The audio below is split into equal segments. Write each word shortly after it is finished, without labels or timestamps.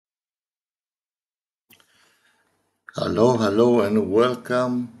Hello, and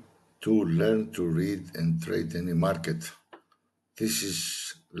welcome to Learn to Read and Trade Any Market. This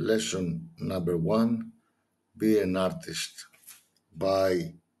is lesson number one, Be an Artist,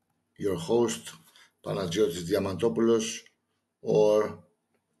 by your host, Panagiotis Diamantopoulos, or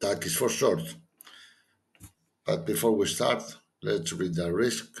Takis for short. But before we start, let's read the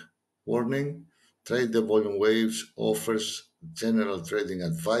risk warning. Trade the volume waves offers general trading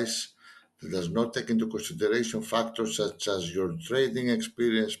advice that does not take into consideration factors such as your trading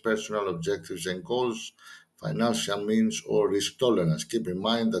experience, personal objectives and goals, financial means, or risk tolerance. Keep in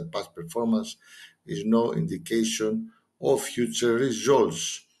mind that past performance is no indication of future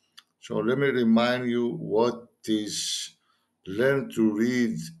results. So let me remind you what is Learn to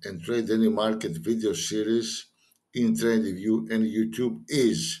Read and Trade Any Market video series in TradingView and YouTube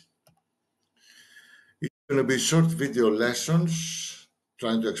is. It's going to be short video lessons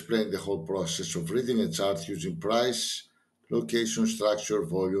trying to explain the whole process of reading a chart using price, location, structure,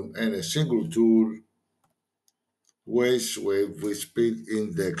 volume, and a single tool, wave with speed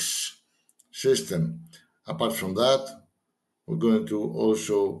index system. Apart from that, we're going to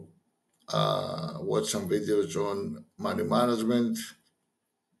also watch some videos on money management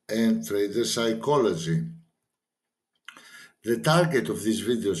and trader psychology. The target of this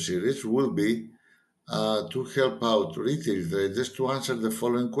video series will be to help out retail traders to answer the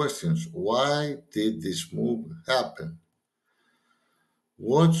following questions. Why did this move happen?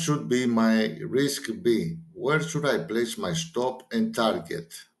 What should be my risk be? Where should I place my stop and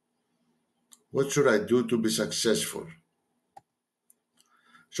target? What should I do to be successful?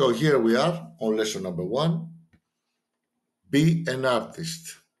 So here we are on lesson number one. Be an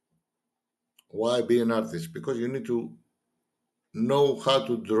artist. Why be an artist? Because you need to know how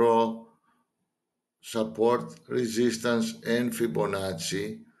to draw support, resistance, and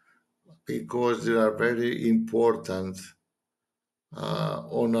Fibonacci because they are very important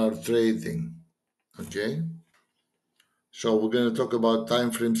on our trading. Okay, so we're going to talk about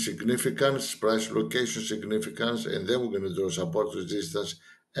time frame significance, price location significance, and then we're going to draw support, resistance,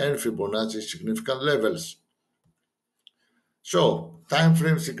 and Fibonacci significant levels. So, time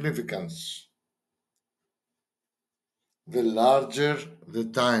frame significance. The larger the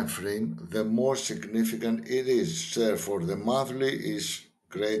time frame, the more significant it is. Therefore, the monthly is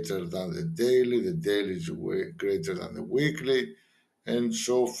greater than the daily is greater than the weekly, and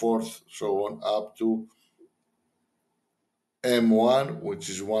so forth, so on, up to M1, which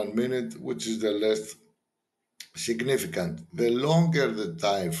is 1 minute, which is the less significant. The longer the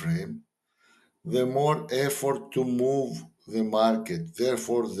time frame, the more effort to move the market.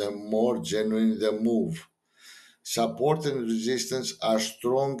 Therefore, the more genuine the move. Support and resistance are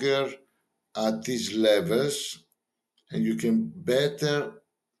stronger at these levels, and you can better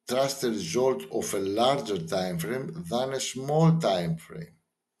trust the result of a larger time frame than a small time frame.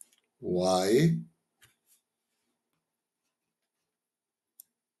 Why?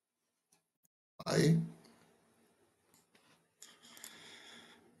 Why?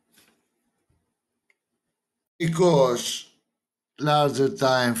 Because larger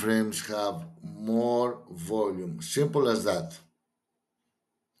time frames have more volume. Simple as that.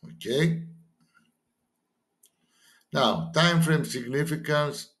 Okay? Now, time frame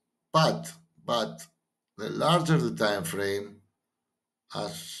significance, but the larger the time frame,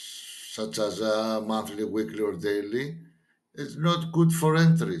 as such as a monthly, weekly, or daily, is not good for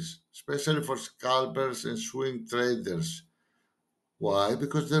entries, especially for scalpers and swing traders. Why?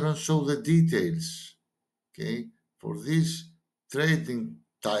 Because they don't show the details. Okay, for these trading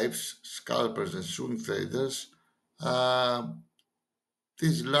types, scalpers and swing traders, uh,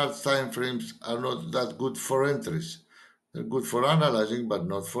 these large time frames are not that good for entries. They're good for analyzing, but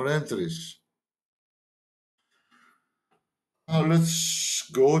not for entries. Now let's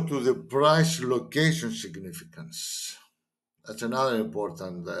go to the price location significance. That's another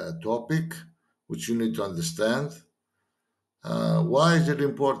important topic which you need to understand. Why is it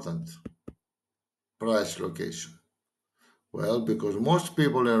important? Price location. Well, because most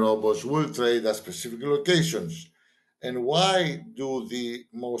people in robots will trade at specific locations. And why do the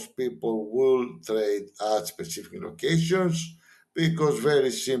most people will trade at specific locations? Because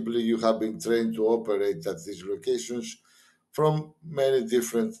very simply you have been trained to operate at these locations from many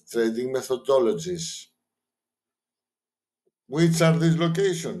different trading methodologies. Which are these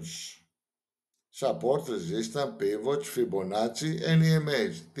locations? Support, resistance, pivots, Fibonacci, and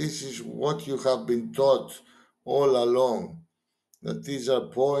EMAs. This is what you have been taught all along. That these are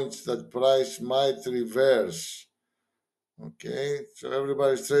points that price might reverse. Okay, so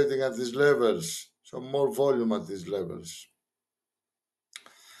everybody's trading at these levels, so more volume at these levels.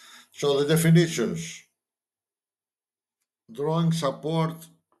 So the definitions. drawing support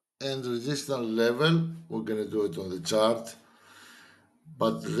and resistance level. We're going to do it on the chart,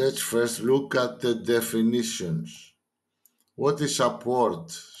 but let's first look at the definitions. What is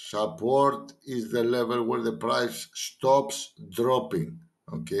support? Support is the level where the price stops dropping.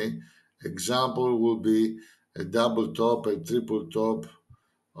 Okay. Example will be a double top, a triple top,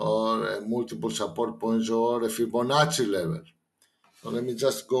 or a multiple support points, or a Fibonacci level. So let me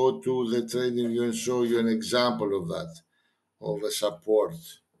just go to the trading view and show you an example of that, of a support.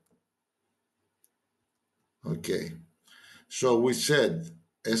 Okay. So we said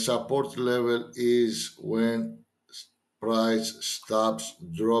a support level is when price stops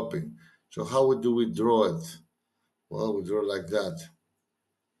dropping. So how do we draw it? Well, we draw like that.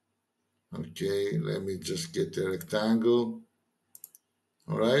 Okay, let me just get a rectangle.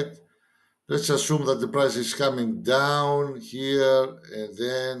 All right. Let's assume that the price is coming down here, and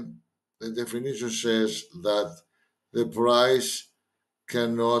then the definition says that the price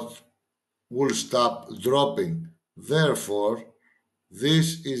cannot will stop dropping. Therefore,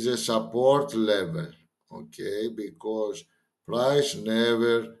 this is a support level, okay, because price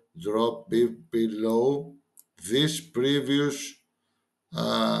never dropped below this previous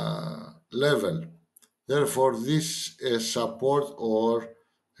level. Therefore, this is support or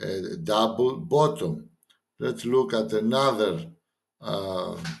a double bottom. Let's look at another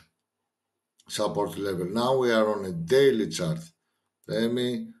uh, support level. Now we are on a daily chart. Let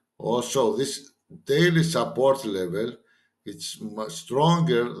me also, this daily support level, it's much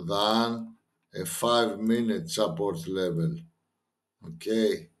stronger than a 5-minute support level.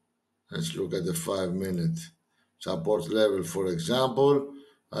 Okay, let's look at the 5-minute support level. For example,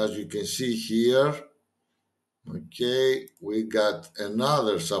 as you can see here, okay, we got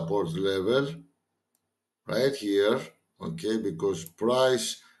another support level right here, okay, because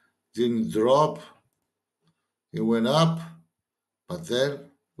price didn't drop, it went up, but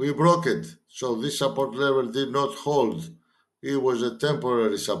then we broke it. So this support level did not hold. It was a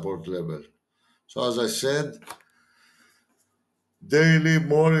temporary support level. So as I said, daily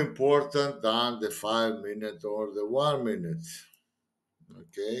more important than the 5-minute or the 1-minute.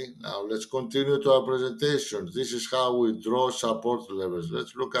 Okay, now let's continue to our presentation. This is how we draw support levels.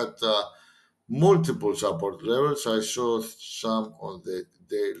 Let's look at multiple support levels. I showed some on the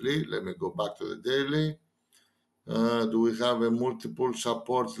daily. Let me go back to the daily. Do we have a multiple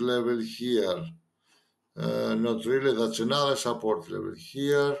support level here? Not really. That's another support level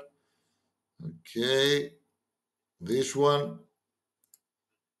here. Okay, this one.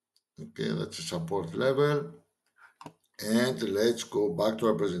 Okay, that's a support level. And let's go back to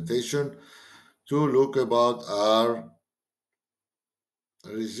our presentation to look about our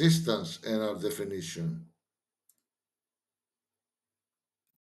resistance and our definition.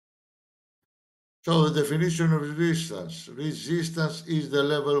 So the definition of resistance. Resistance is the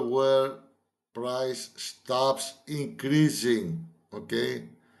level where price stops increasing. Okay,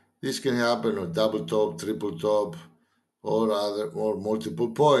 this can happen on double top, triple top, or other or multiple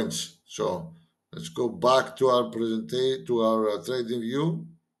points. So let's go back to our presentation to our trading view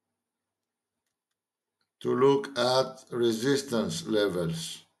to look at resistance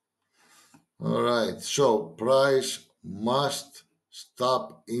levels. All right, so price must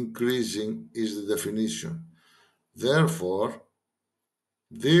stop increasing is the definition. Therefore,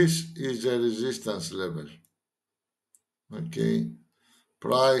 this is a resistance level. Okay,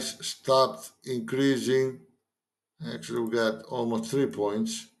 price stopped increasing. Actually, we got almost 3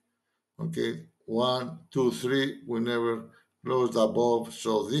 points. Okay, 1, 2, 3. We never closed above,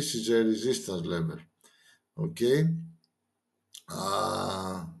 so this is a resistance level. Okay,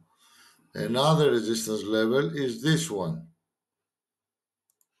 uh, another resistance level is this one.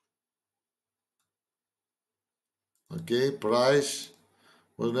 Okay, price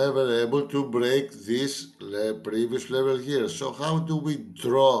was never able to break this previous level here. So how do we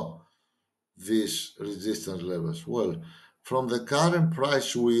draw these resistance levels? Well, from the current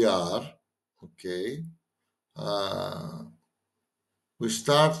price we are, okay, we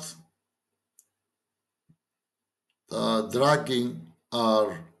start dragging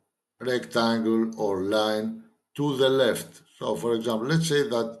our rectangle or line to the left. So for example, let's say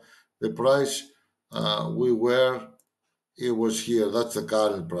that the price we were, it was here, that's the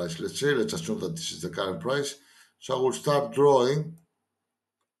current price. Let's assume that this is the current price. So I will start drawing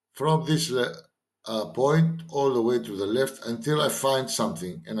from this point all the way to the left until I find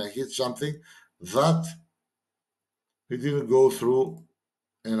something and I hit something that it didn't go through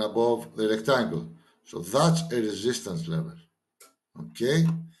and above the rectangle. So that's a resistance level. Okay.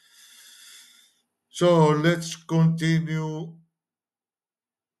 So let's continue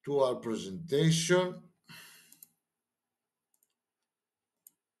to our presentation.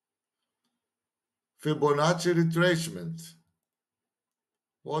 Fibonacci retracement.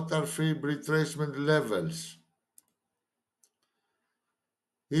 What are Fib retracement levels?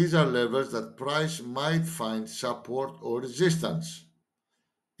 These are levels that price might find support or resistance.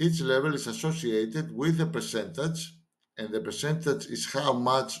 Each level is associated with a percentage, and the percentage is how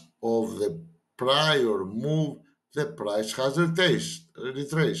much of the prior move the price has retraced.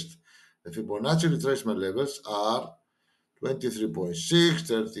 The Fibonacci retracement levels are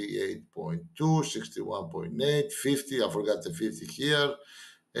 23.6, 38.2, 61.8, 50, I forgot the 50 here,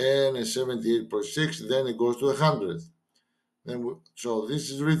 and 78.6, then it goes to 100. So this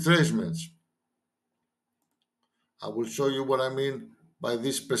is retracements. I will show you what I mean by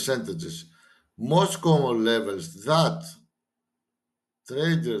these percentages. Most common levels that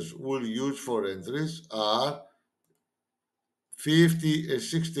traders will use for entries are 50 and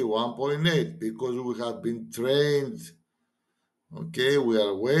 61.8 because we have been trained. Okay, we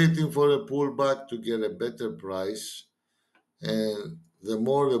are waiting for a pullback to get a better price, and the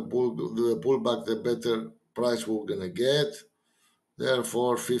more the pullback, the better price we're gonna get.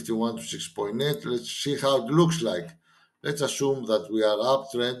 Therefore, 51 to 6.8. Let's see how it looks like. Let's assume that we are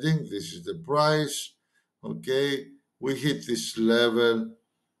uptrending. This is the price. Okay, we hit this level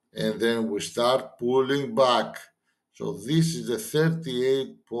and then we start pulling back. So this is the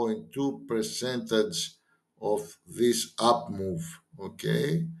 38.2 percentage of this up move.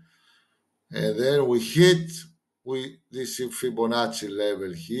 Okay, and then we hit this Fibonacci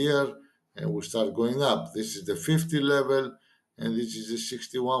level here and we start going up. This is the 50 level and this is the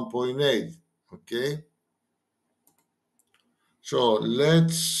 61.8. Okay, so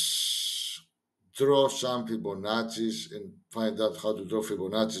let's draw some Fibonacci's and find out how to draw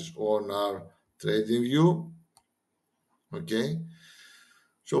Fibonacci's on our trading view. Okay,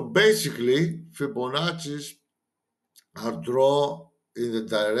 so basically Fibonacci's are drawn in the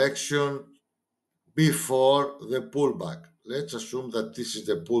direction before the pullback. Let's assume that this is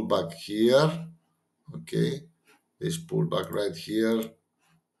the pullback here. Okay, this pullback right here.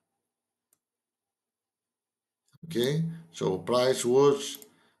 Okay, so price was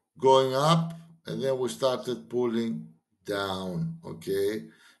going up and then we started pulling down. Okay,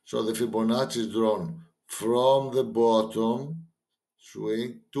 so the Fibonacci is drawn from the bottom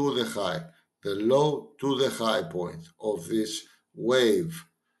swing to the high, the low to the high point of this wave.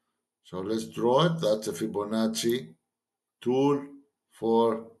 So let's draw it. That's a Fibonacci tool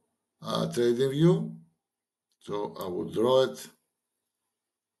for trading view. So I will draw it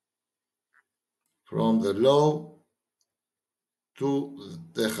from the low to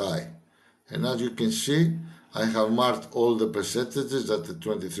the high. And as you can see, I have marked all the percentages at the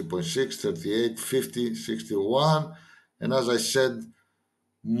 23.6, 38, 50, 61. And as I said,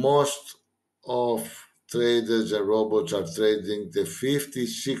 most of traders and robots are trading the 50,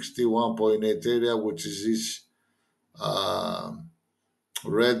 61.8 area, which is this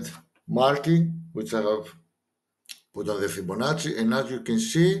red marking, which I have put on the Fibonacci. And as you can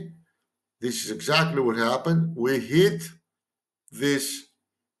see, this is exactly what happened. We hit this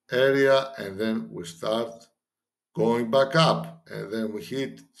area and then we start going back up and then we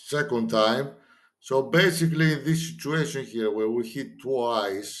hit second time. So basically in this situation here where we hit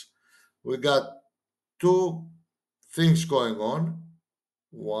twice, we got two things going on.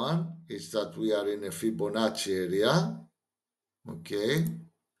 One is that we are in a Fibonacci area. Okay,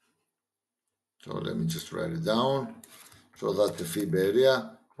 so let me just write it down. So that's the Fib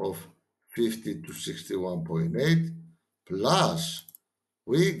area of 50 to 61.8 plus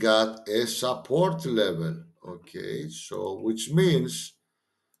we got a support level. Okay, so which means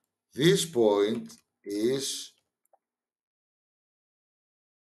this point is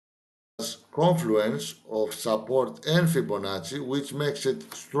confluence of support and Fibonacci, which makes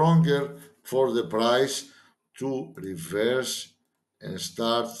it stronger for the price to reverse and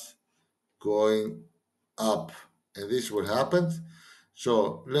start going up. And this will happen.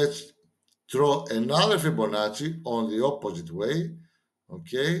 So let's draw another Fibonacci on the opposite way.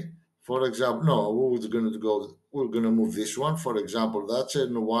 Okay. For example, no, we're going to move this one. For example, that's a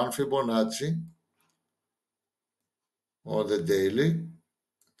one Fibonacci on the daily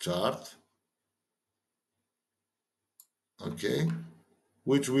chart. Okay.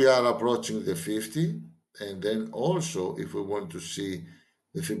 Which we are approaching the 50. And then also, if we want to see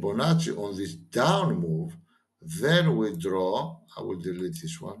the Fibonacci on this down move, then we draw, I will delete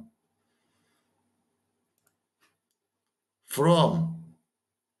this one, from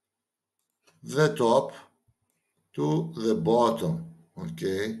the top to the bottom.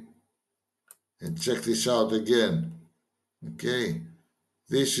 Okay. And check this out again. Okay.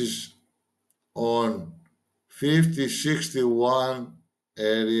 This is on 5061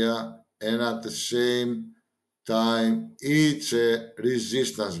 area and at the same time it's a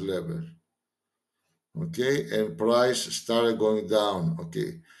resistance level. Okay, and price started going down.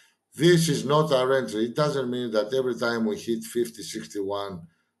 Okay, this is not our entry. It doesn't mean that every time we hit 5061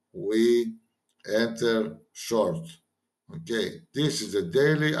 we enter short. Okay, this is the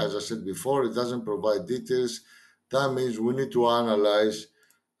daily. As I said before, it doesn't provide details. That means we need to analyze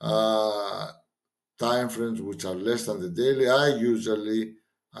time frames which are less than the daily. I usually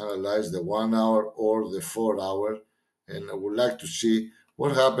analyze the 1 hour or the 4 hour, and I would like to see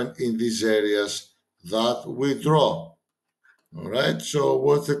what happened in these areas that we draw. All right, so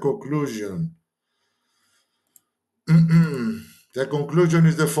what's the conclusion? The conclusion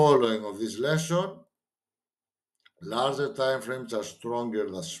is the following of this lesson. Larger time frames are stronger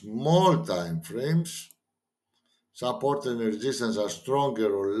than small time frames. Support and resistance are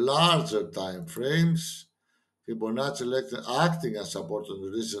stronger on larger time frames. Fibonacci acting as support and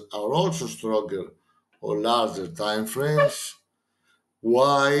resistance are also stronger on larger time frames.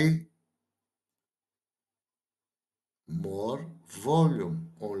 Why? More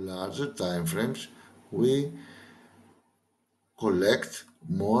volume on larger time frames. We collect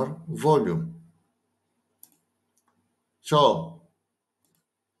more volume. So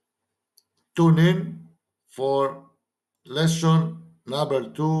tune in for lesson number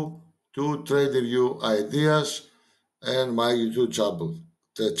 2 to trade review ideas and my YouTube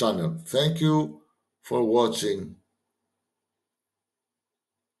channel. Thank you for watching.